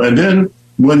storm. And then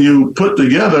when you put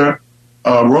together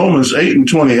Romans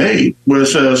 8:28, where it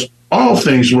says, "All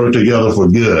things work together for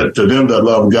good to them that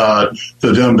love God,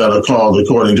 to them that are called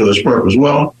according to his purpose."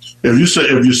 Well, if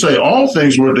you say all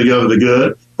things work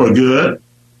together for good,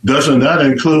 doesn't that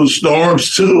include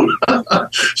storms too?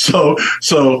 So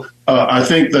I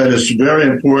think that it's very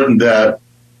important that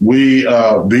we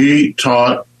be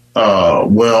taught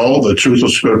well the truth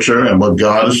of Scripture and what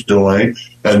God is doing.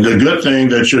 And the good thing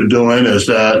that you're doing is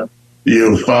that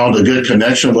you found a good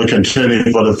connection with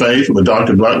Contending for the Faith with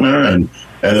Dr. Bruckner, and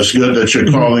it's good that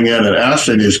you're calling in and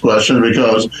asking these questions,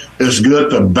 because it's good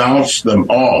to bounce them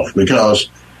off, because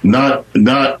not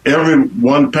every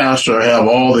one pastor have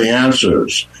all the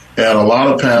answers. And a lot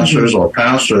of pastors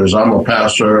I'm a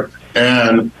pastor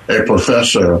and a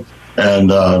professor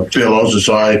and theologian,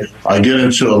 so I get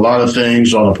into a lot of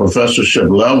things on a professorship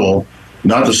level,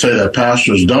 not to say that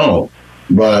pastors don't,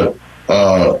 but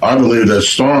I believe that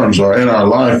storms are in our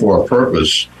life for a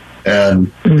purpose, and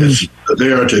it's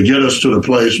there to get us to the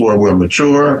place where we're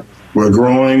mature, we're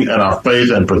growing, and our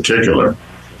faith in particular.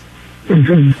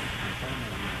 Mm-hmm.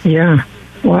 Yeah.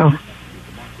 Wow.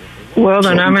 Well,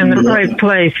 then I'm in the right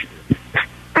place.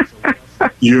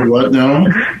 You're what now?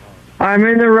 I'm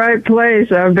in the right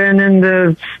place. I've been in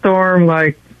the storm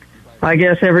like, I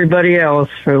guess, everybody else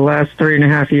for the last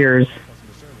 3.5 years.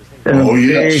 Oh,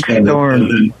 yes. And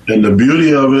the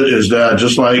beauty of it is that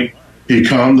just like he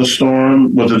calmed the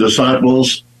storm with the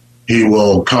disciples, he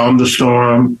will calm the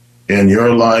storm in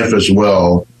your life as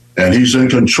well. And he's in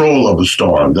control of the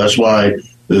storm. That's why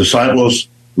the disciples,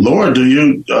 "Lord, do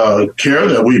you care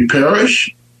that we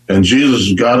perish?" And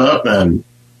Jesus got up and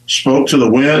spoke to the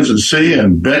winds and sea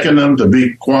and beckoned them to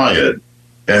be quiet.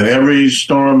 And every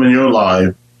storm in your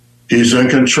life, he's in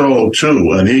control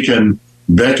too. And he can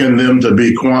beckon them to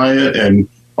be quiet, and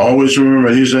always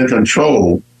remember he's in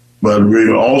control. But we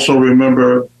also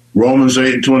remember Romans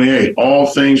 8:28, all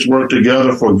things work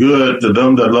together for good to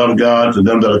them that love God, to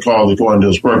them that are called according to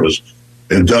his purpose.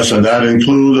 And doesn't that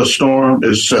include a storm?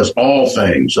 It says all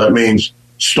things. That means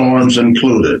storms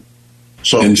included.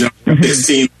 So in John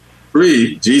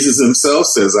 16:3, Jesus himself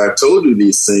says, "I told you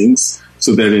these things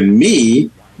so that in me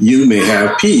you may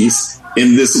have peace.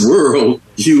 In this world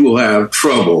you will have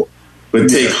trouble, but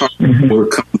take heart,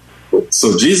 overcome."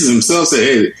 So Jesus himself said,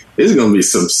 "Hey, there's going to be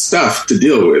some stuff to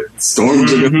deal with.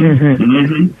 Storms are going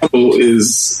to trouble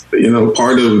is,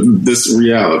 part of this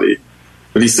reality."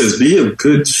 But he says, "Be of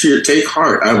good cheer, take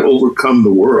heart. I've overcome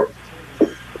the world."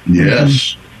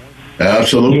 Yes,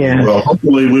 absolutely. Yeah. Well,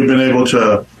 hopefully we've been able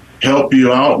to help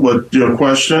you out with your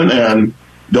question, and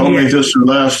don't make this your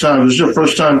last time. This is your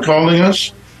first time calling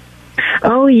us?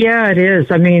 Oh, yeah, it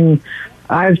is. I mean,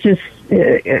 I've just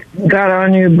got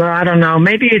on you, but I don't know.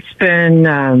 Maybe it's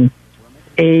been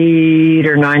 8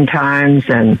 or 9 times,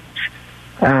 and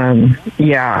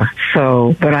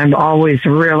but I'm always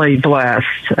really blessed.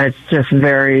 It's just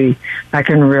I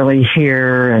can really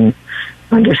hear, and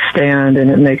understand, and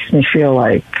it makes me feel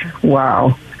like,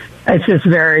 wow. It's just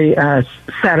very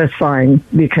satisfying,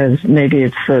 because maybe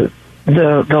it's the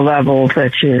level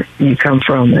that you come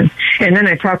from. And then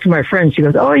I talk to my friend. She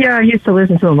goes, "Oh, yeah, I used to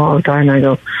listen to him all the time." And I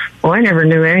go, "Well, I never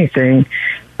knew anything."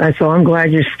 So I'm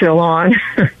glad you're still on.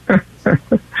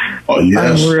 Oh,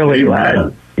 yes. I'm really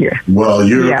glad. Yeah. Well,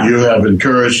 you have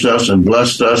encouraged us and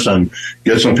blessed us, and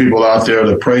get some people out there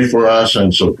to pray for us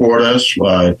and support us.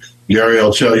 Gary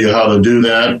will tell you how to do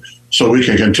that, so we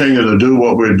can continue to do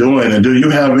what we're doing. And do you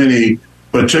have any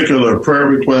particular prayer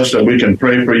requests that we can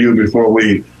pray for you before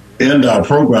we end our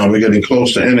program? We're getting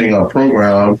close to ending our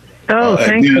program. Oh,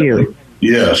 thank you.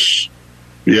 Yes.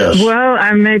 Yes. Well,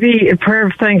 maybe a prayer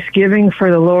of thanksgiving for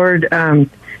the Lord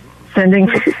sending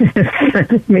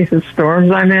me the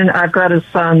storms I'm in. I've got a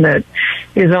son that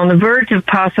is on the verge of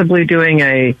possibly doing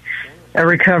a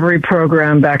recovery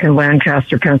program back in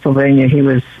Lancaster, Pennsylvania.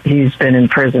 He's been in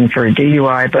prison for a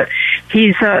DUI, but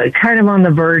he's kind of on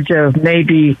the verge of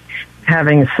maybe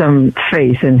having some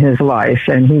faith in his life,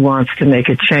 and he wants to make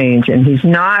a change. And he's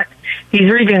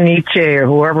reading Nietzsche or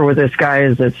whoever this guy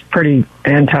is that's pretty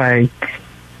anti-gospel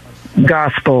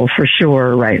for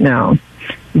sure right now.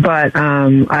 But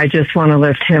I just want to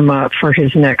lift him up for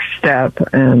his next step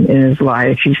in his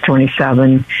life. He's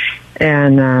 27,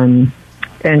 and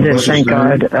just thank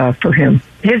God for him.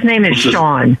 His name is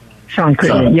Sean. Sean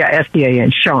Goodman. Yeah,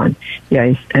 S-D-A-N, Sean.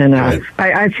 Yeah, and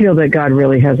I feel that God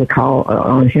really has a call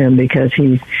on him, because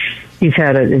it's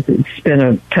been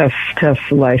a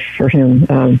tough life for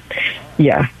him.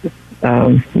 Yeah.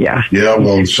 Yeah,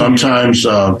 well, sometimes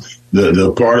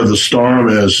the part of the storm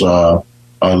is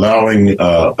allowing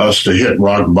us to hit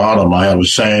rock bottom. I have a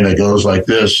saying that goes like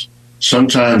this: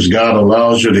 sometimes God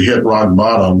allows you to hit rock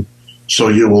bottom so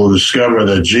you will discover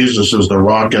that Jesus is the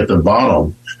rock at the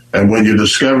bottom. And when you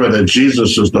discover that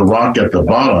Jesus is the rock at the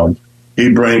bottom,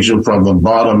 he brings you from the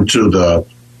bottom to the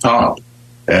top.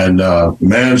 And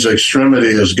man's extremity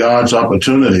is God's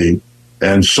opportunity.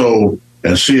 And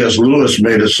C.S. Lewis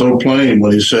made it so plain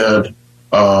when he said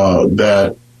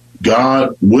that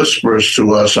God whispers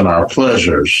to us in our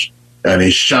pleasures, and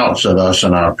he shouts at us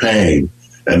in our pain.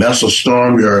 And that's a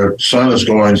storm your son is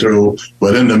going through.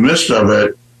 But in the midst of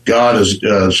it, God is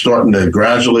starting to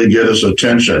gradually get his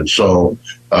attention. So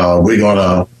we're going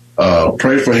to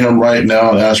pray for him right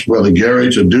now and ask Brother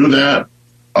Gary to do that,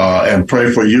 and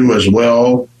pray for you as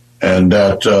well, and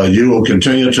that you will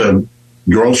continue to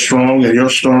grow strong in your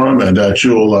storm, and that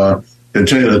you'll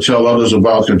continue to tell others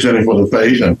about contending for the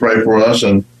faith, and pray for us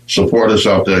and support us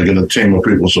out there. Get a team of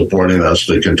people supporting us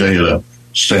to continue to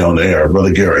stay on the air.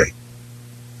 Brother Gary.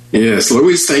 Yes, Lord,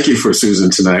 we thank you for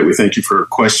Susan tonight. We thank you for her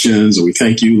questions, and we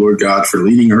thank you, Lord God, for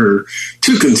leading her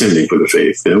to contending for the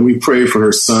faith. And we pray for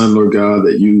her son, Lord God,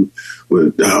 that you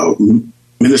would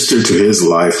minister to his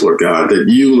life, Lord God, that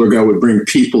you, Lord God, would bring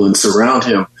people and surround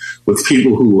him with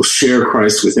people who will share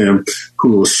Christ with him,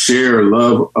 who will share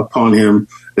love upon him,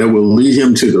 that will lead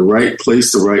him to the right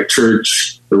place, the right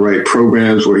church, the right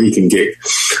programs where he can get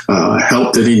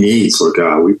help that he needs, Lord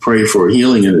God. We pray for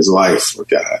healing in his life, Lord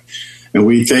God. And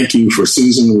we thank you for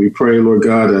Susan. We pray, Lord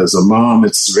God, as a mom,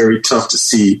 it's very tough to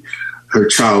see her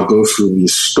child go through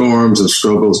these storms and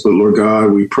struggles. But, Lord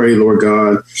God, we pray, Lord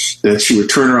God, that she would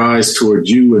turn her eyes toward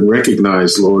you and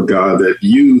recognize, Lord God, that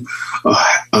you,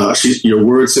 your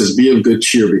word says, be of good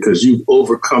cheer, because you've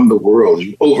overcome the world.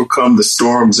 You've overcome the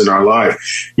storms in our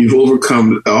life. You've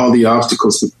overcome all the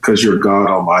obstacles because you're God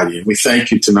Almighty. And we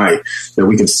thank you tonight that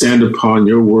we can stand upon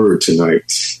your word tonight,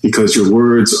 because your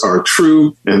words are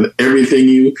true, and everything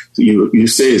you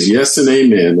say is yes and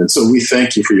amen. And so we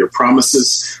thank you for your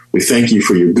promises. We thank you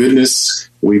for your goodness.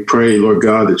 We pray, Lord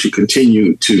God, that you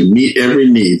continue to meet every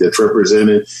need that's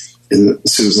represented in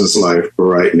Susan's life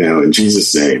right now. In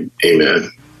Jesus' name,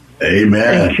 amen.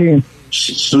 Amen. Thank you.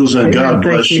 Susan, God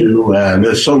bless you. And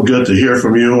it's so good to hear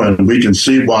from you. And we can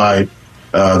see why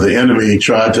the enemy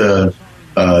tried to,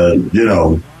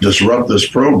 disrupt this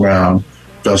program,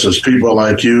 because it's people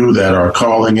like you that are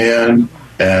calling in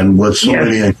and with so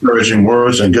many encouraging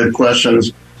words and good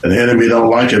questions. And the enemy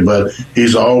don't like it, but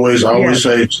he's always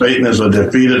say Satan is a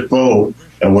defeated foe,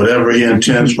 and whatever he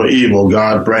intends for evil,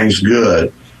 God brings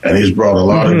good. And he's brought a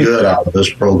lot of good out of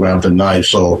this program tonight.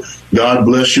 So God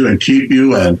bless you and keep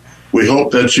you, and we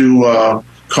hope that you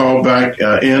call back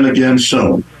in again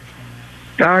soon.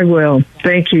 I will.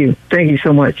 Thank you. Thank you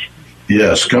so much.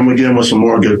 Yes, come again with some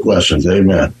more good questions.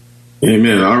 Amen.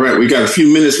 Amen. All right, we got a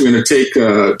few minutes. We're going to take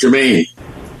Jermaine.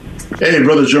 Hey,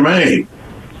 Brother Jermaine.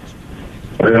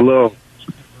 Hello.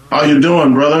 How you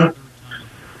doing, brother?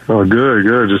 Oh,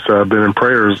 good. Just been in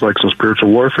prayers, like some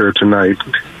spiritual warfare tonight.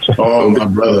 Oh, my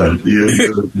brother,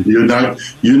 you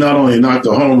not only knocked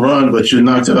a home run, but you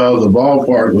knocked it out of the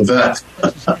ballpark with that.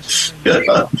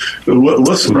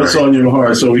 What's on your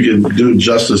heart, so we can do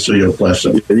justice to your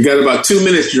question? You got about 2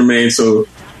 minutes, Jermaine. So,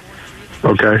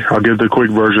 okay, I'll give the quick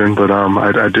version. But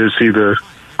I did see the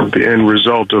end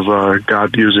result of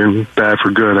God using bad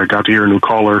for good. I got to hear a new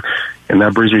caller, and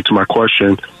that brings me to my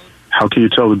question: how can you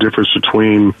tell the difference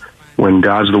between when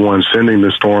God's the one sending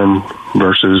the storm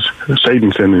versus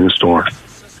Satan sending the storm?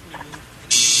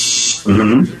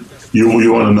 Mm-hmm.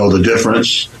 You want to know the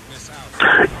difference?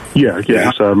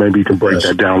 Yeah. So maybe you can break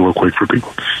that down real quick for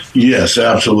people. Yes,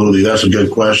 absolutely. That's a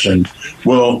good question.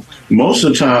 Well, most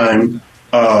of the time,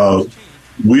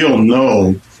 we'll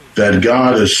know that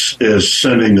God is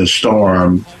sending the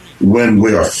storm when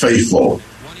we are faithful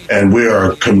and we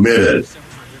are committed,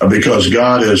 because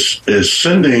God is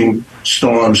sending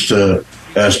storms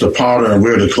as the powder and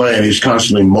we're the clay, and he's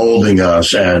constantly molding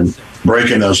us and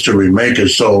breaking us to remake it.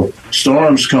 So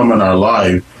storms come in our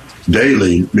life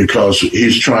daily because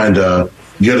he's trying to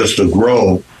get us to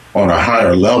grow on a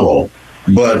higher level.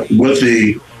 But with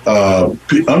the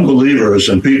unbelievers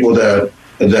and people that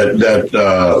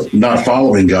not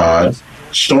following God,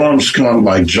 storms come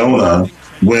like Jonah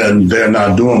when they're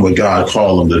not doing what God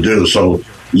called them to do. So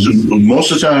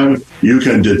most of the time you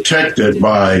can detect it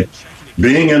by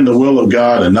being in the will of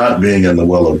God and not being in the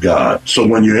will of God. So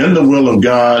when you're in the will of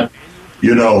God,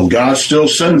 God still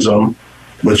sends them,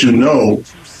 but you know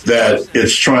that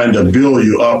it's trying to build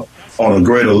you up on a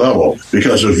greater level.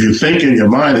 Because if you think in your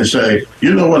mind and say,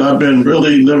 you know what, I've been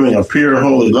really living a pure,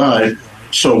 holy life,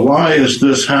 so why is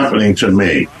this happening to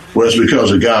me? Well, it's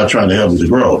because of God trying to help me to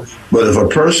grow. But if a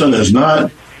person is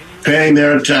not paying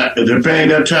they're paying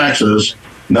their taxes,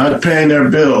 not paying their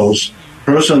bills,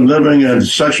 person living in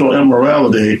sexual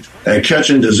immorality and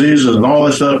catching diseases and all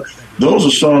that stuff, those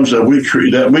are storms that we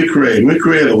create. We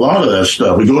create a lot of that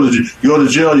stuff. We go to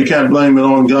jail, you can't blame it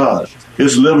on God.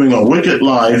 It's living a wicked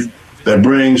life that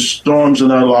brings storms in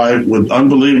our life with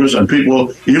unbelievers and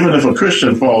people, even if a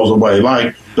Christian falls away,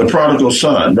 like the prodigal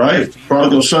son, right?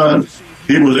 Prodigal son,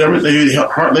 he was everything. He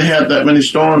hardly had that many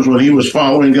storms when he was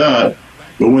following God.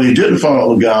 But when he didn't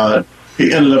follow God,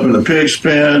 he ended up in the pig's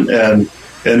pen, and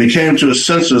he came to his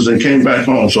senses and came back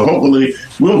home. So hopefully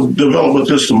we'll develop with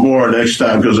this some more next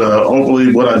time, because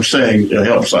hopefully what I'm saying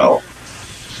helps out.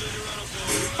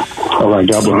 All right,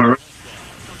 God bless.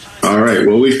 All right.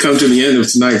 Well, we've come to the end of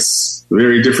tonight's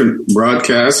very different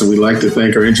broadcast, and we'd like to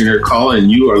thank our engineer, Colin,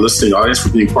 and you, our listening audience, for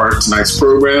being part of tonight's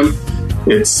program.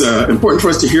 It's important for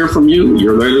us to hear from you.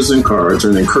 Your letters and cards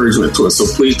are an encouragement to us. So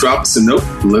please drop us a note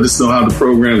and let us know how the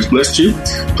program has blessed you.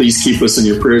 Please keep us in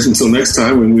your prayers until next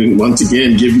time, when we once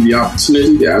again give you the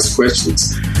opportunity to ask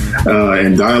questions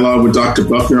and dialogue with Dr.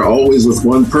 Buckner, always with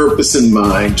one purpose in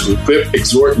mind: to equip,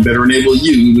 exhort, and better enable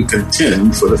you to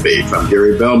contend for the faith. I'm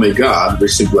Gary Bell. May God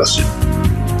richly bless you.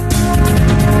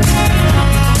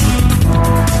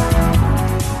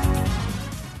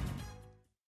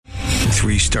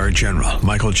 Three-star General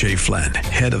Michael J. Flynn,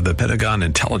 head of the Pentagon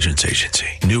Intelligence Agency,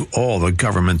 knew all the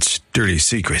government's dirty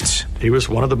secrets. He was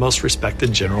one of the most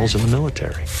respected generals in the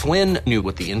military. Flynn knew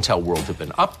what the intel world had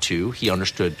been up to. He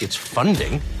understood its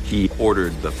funding. He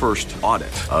ordered the first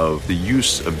audit of the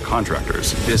use of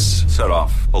contractors. This set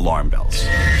off alarm bells.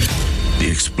 The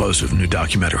explosive new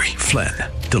documentary, Flynn,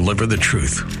 Deliver the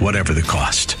Truth, Whatever the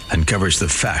Cost, uncovers the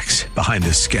facts behind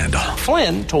this scandal.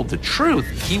 Flynn told the truth.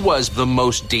 He was the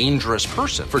most dangerous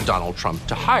person for Donald Trump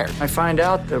to hire. I find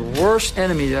out the worst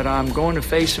enemy that I'm going to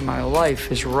face in my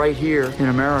life is right here in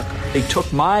America. They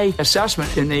took my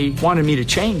assessment and they wanted me to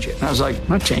change it. And I was like, I'm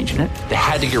not changing it. They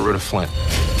had to get rid of Flynn.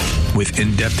 With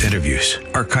in-depth interviews,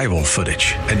 archival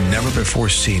footage, and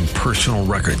never-before-seen personal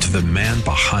records of the man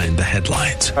behind the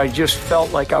headlines. I just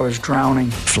felt like I was drowning.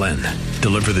 Flynn,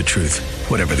 Deliver the Truth,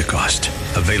 Whatever the Cost.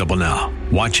 Available now.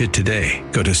 Watch it today.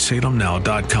 Go to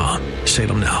salemnow.com.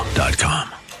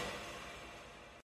 salemnow.com.